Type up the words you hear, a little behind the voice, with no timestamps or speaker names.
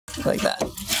like that.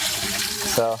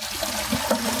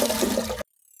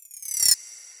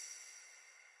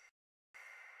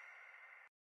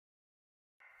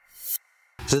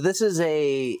 So this is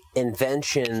a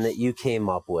invention that you came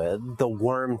up with, the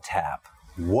worm tap.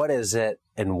 What is it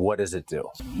and what does it do?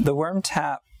 the worm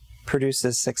tap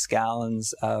produces 6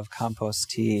 gallons of compost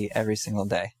tea every single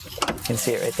day. You can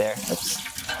see it right there.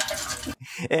 Oops.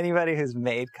 Anybody who's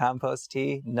made compost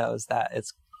tea knows that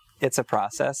it's a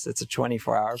process. It's a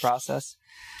 24-hour process.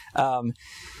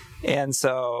 And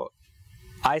so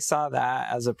I saw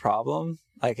that as a problem,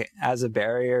 like as a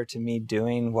barrier to me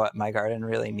doing what my garden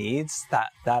really needs,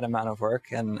 that amount of work.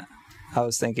 And I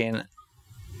was thinking,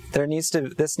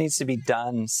 this needs to be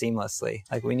done seamlessly.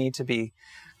 Like we need to be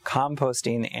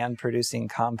composting and producing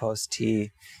compost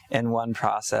tea in one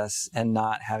process and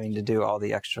not having to do all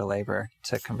the extra labor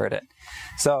to convert it.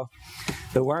 So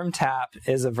the worm tap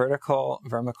is a vertical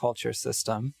vermiculture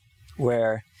system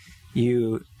where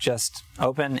you just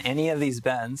open any of these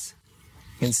bins.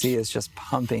 You can see it's just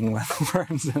pumping with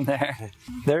worms in there.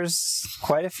 There's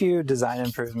quite a few design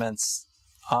improvements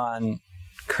on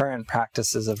current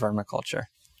practices of vermiculture.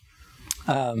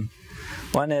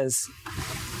 One is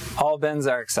all bins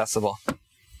are accessible.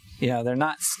 You know, they're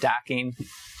not stacking.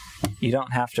 You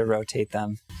don't have to rotate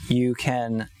them. You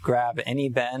can grab any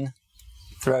bin,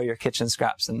 throw your kitchen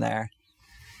scraps in there.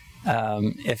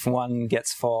 If one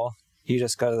gets full, you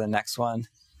just go to the next one.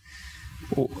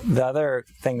 The other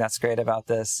thing that's great about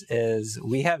this is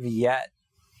we have yet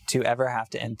to ever have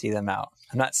to empty them out.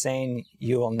 I'm not saying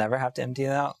you will never have to empty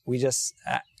them out.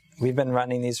 We've been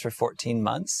running these for 14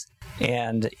 months,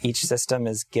 and each system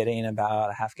is getting about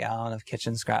a half gallon of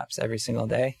kitchen scraps every single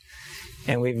day,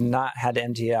 and we've not had to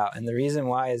empty it out. And the reason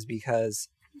why is because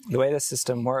the way the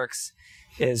system works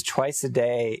is twice a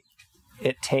day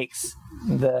it takes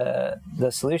the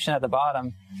solution at the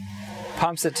bottom,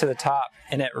 pumps it to the top,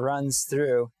 and it runs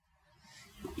through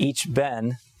each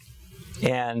bin,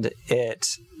 and it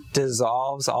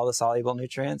dissolves all the soluble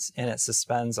nutrients and it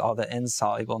suspends all the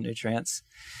insoluble nutrients,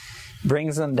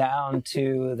 brings them down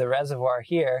to the reservoir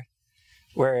here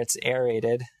where it's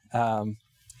aerated.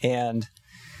 And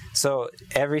so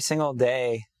every single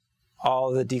day,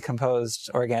 all the decomposed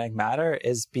organic matter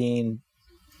is being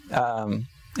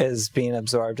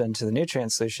absorbed into the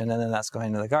nutrient solution, and then that's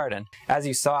going to the garden. As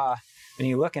you saw, when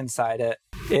you look inside it,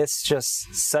 it's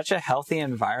just such a healthy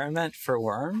environment for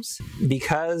worms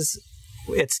because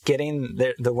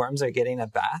the worms are getting a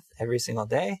bath every single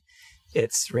day.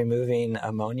 It's removing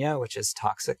ammonia, which is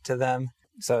toxic to them.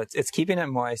 So it's keeping it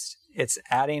moist. It's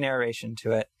adding aeration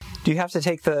to it. Do you have to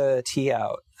take the tea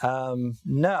out?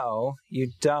 No,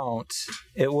 you don't.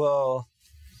 It will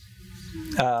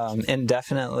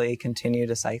indefinitely continue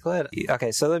to cycle it.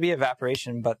 Okay, so there'll be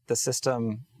evaporation, but the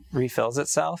system refills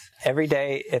itself. Every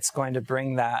day it's going to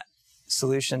bring that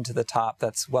solution to the top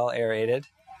that's well aerated.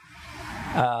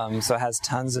 So it has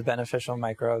tons of beneficial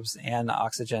microbes and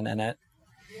oxygen in it,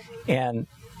 and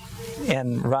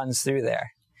runs through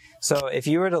there. So if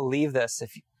you were to leave this,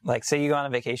 like say you go on a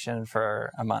vacation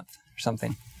for a month or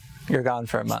something, you're gone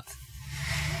for a month,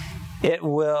 it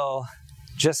will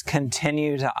just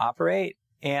continue to operate,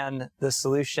 and the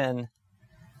solution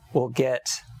will get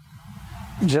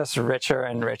just richer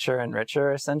and richer and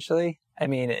richer, essentially. I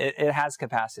mean, it has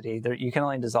capacity. You can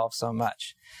only dissolve so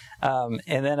much. And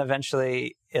then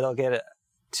eventually it'll get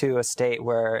to a state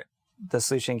where the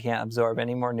solution can't absorb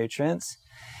any more nutrients,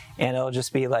 and it'll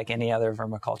just be like any other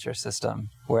vermiculture system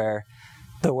where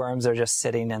the worms are just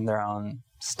sitting in their own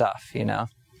stuff, you know?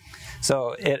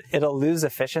 So it'll lose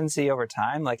efficiency over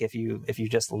time, like if you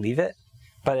just leave it,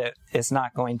 but it's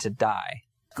not going to die.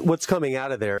 What's coming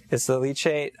out of there? It's the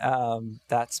leachate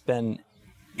that's been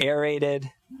aerated,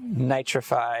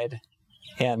 nitrified,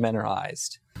 and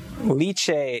mineralized.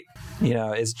 Leachate,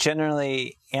 is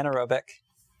generally anaerobic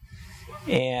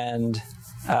and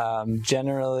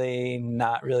generally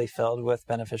not really filled with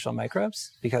beneficial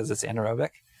microbes because it's anaerobic,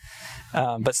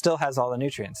 but still has all the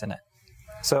nutrients in it.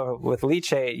 So with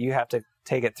leachate, you have to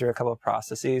take it through a couple of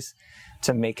processes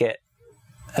to make it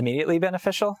immediately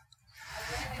beneficial.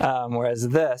 Whereas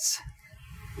this,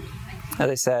 as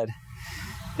I said,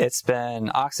 it's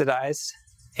been oxidized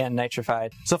and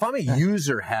nitrified. So if I'm a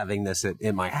user having this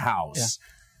in my house,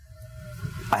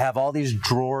 I have all these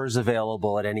drawers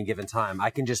available at any given time. I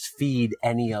can just feed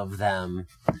any of them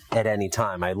at any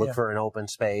time. I look for an open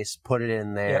space, put it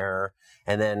in there,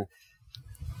 and then,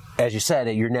 as you said,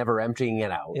 you're never emptying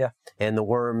it out. Yeah. And the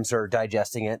worms are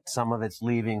digesting it. Some of it's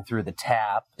leaving through the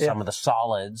tap. Some of the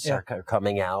solids are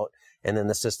coming out. And then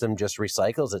the system just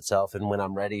recycles itself. And when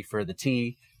I'm ready for the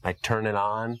tea, I turn it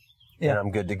on and I'm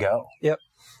good to go. Yep.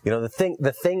 You know,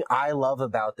 the thing I love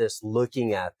about this,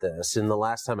 looking at this, and the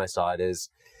last time I saw it, is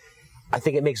I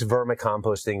think it makes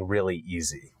vermicomposting really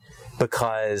easy.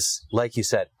 Because, like you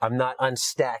said, I'm not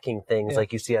unstacking things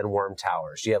like you see on worm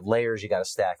towers. You have layers, you got to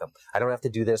stack them. I don't have to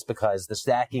do this because the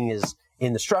stacking is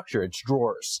in the structure. It's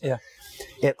drawers. Yeah.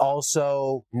 It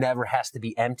also never has to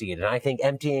be emptied. And I think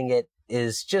emptying it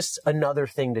is just another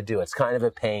thing to do. It's kind of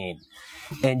a pain.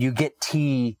 And you get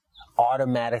tea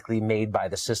automatically made by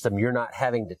the system. You're not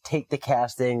having to take the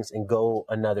castings and go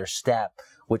another step,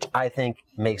 which I think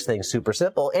makes things super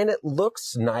simple. And it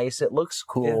looks nice. It looks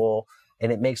cool. Yeah.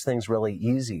 And it makes things really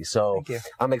easy. So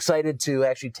I'm excited to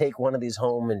actually take one of these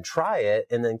home and try it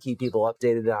and then keep people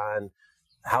updated on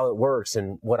how it works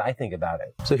and what I think about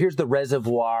it. So here's the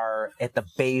reservoir at the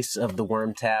base of the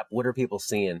worm tap. What are people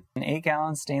seeing? An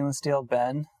 8-gallon stainless steel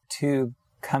bed tube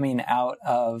coming out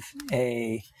of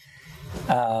a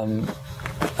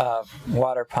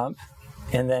water pump.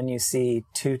 And then you see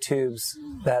 2 tubes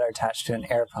that are attached to an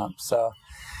air pump. So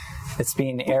it's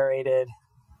being aerated.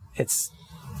 It's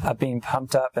being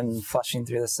pumped up and flushing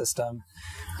through the system.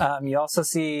 You also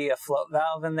see a float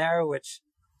valve in there, which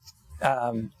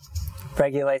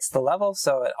regulates the level,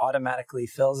 so it automatically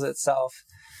fills itself.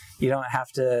 You don't have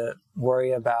to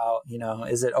worry about, you know,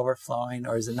 is it overflowing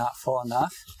or is it not full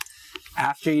enough?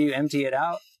 After you empty it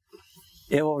out,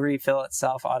 it will refill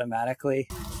itself automatically.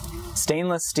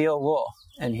 Stainless steel wool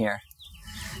in here.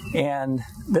 And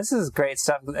this is great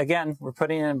stuff. Again, we're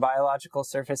putting in biological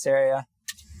surface area.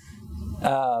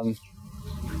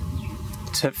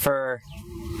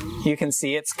 You can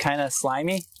see it's kind of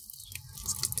slimy.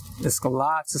 There's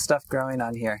lots of stuff growing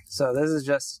on here. So this is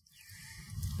just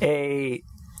a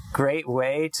great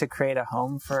way to create a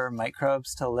home for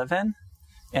microbes to live in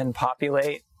and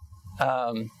populate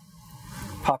the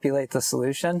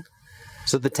solution.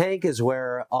 So the tank is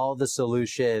where all the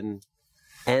solution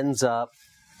ends up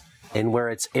and where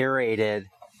it's aerated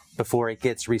before it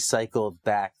gets recycled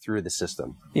back through the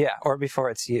system. Yeah, or before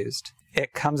it's used.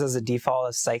 It comes as a default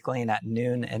of cycling at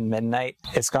noon and midnight.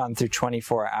 It's gone through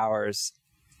 24 hours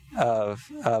of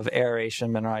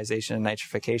aeration, mineralization, and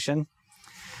nitrification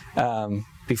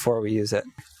before we use it.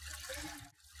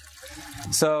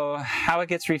 So how it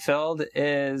gets refilled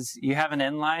is you have an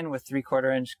inline with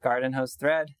 3/4 inch garden hose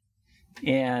thread.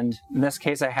 And in this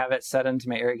case, I have it set into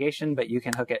my irrigation, but you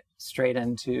can hook it straight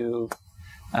into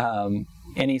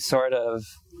any sort of,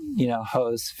 you know,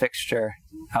 hose fixture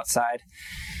outside.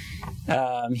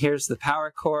 Here's the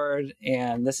power cord,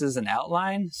 and this is an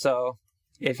outline. So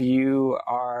if you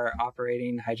are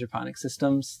operating hydroponic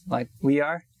systems like we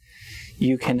are,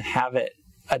 you can have it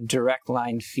a direct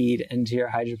line feed into your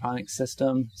hydroponic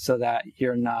system so that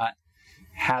you're not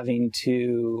having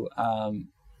to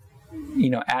you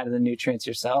know, add the nutrients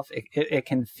yourself. It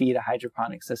can feed a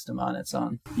hydroponic system on its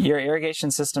own. Your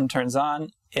irrigation system turns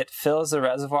on, it fills the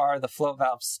reservoir, the float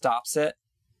valve stops it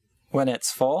when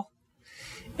it's full,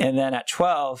 and then at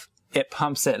 12, it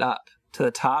pumps it up to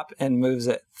the top and moves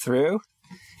it through,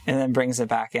 and then brings it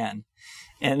back in.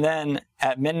 And then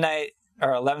at midnight or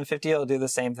 11:50, it'll do the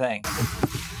same thing.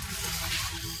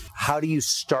 How do you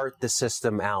start the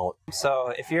system out?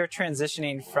 So if you're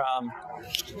transitioning from,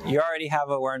 you already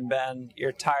have a worm bin,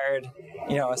 you're tired,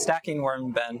 you know, a stacking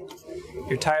worm bin,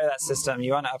 you're tired of that system,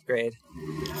 you want to upgrade,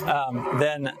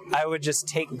 then I would just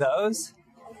take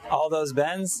all those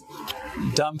bins,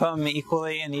 dump them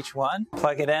equally in each one,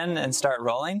 plug it in and start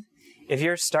rolling. If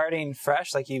you're starting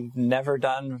fresh, like you've never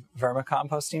done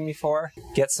vermicomposting before,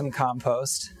 get some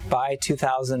compost, buy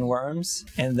 2,000 worms,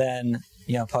 and then,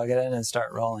 you know, plug it in and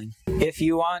start rolling. If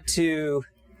you want to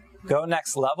go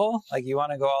next level, like you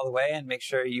want to go all the way and make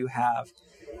sure you have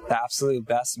the absolute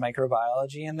best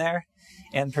microbiology in there,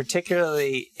 and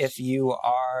particularly if you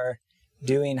are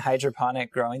doing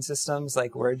hydroponic growing systems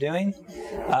like we're doing,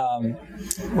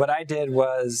 what I did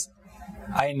was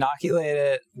I inoculated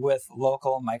it with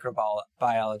local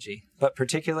microbiology, but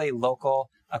particularly local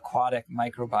aquatic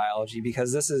microbiology,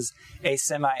 because this is a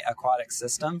semi-aquatic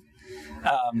system.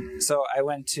 So I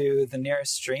went to the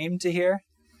nearest stream to here,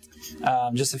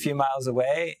 just a few miles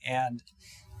away, and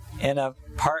in a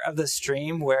part of the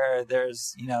stream where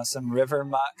there's, you know, some river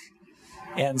muck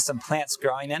and some plants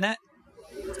growing in it,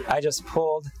 I just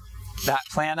pulled that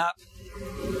plant up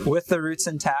with the roots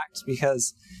intact,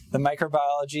 because the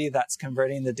microbiology that's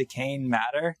converting the decaying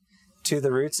matter to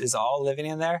the roots is all living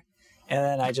in there, and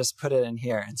then I just put it in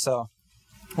here. And so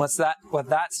what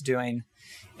that's doing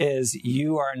is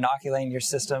you are inoculating your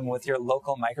system with your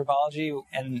local microbiology,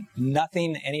 and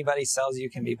nothing anybody sells you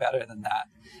can be better than that.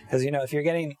 Because, you know, if you're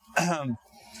getting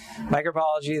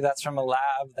Microbiology, that's from a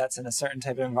lab, that's in a certain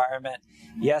type of environment.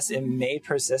 Yes, it may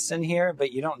persist in here,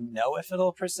 but you don't know if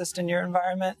it'll persist in your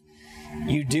environment.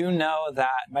 You do know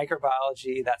that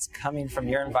microbiology that's coming from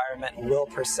your environment will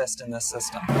persist in this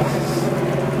system.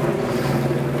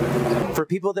 For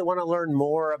people that want to learn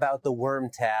more about the worm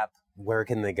tap, where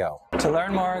can they go? To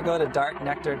learn more, go to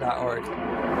darknectar.org.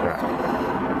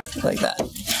 Right. Like that.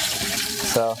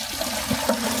 So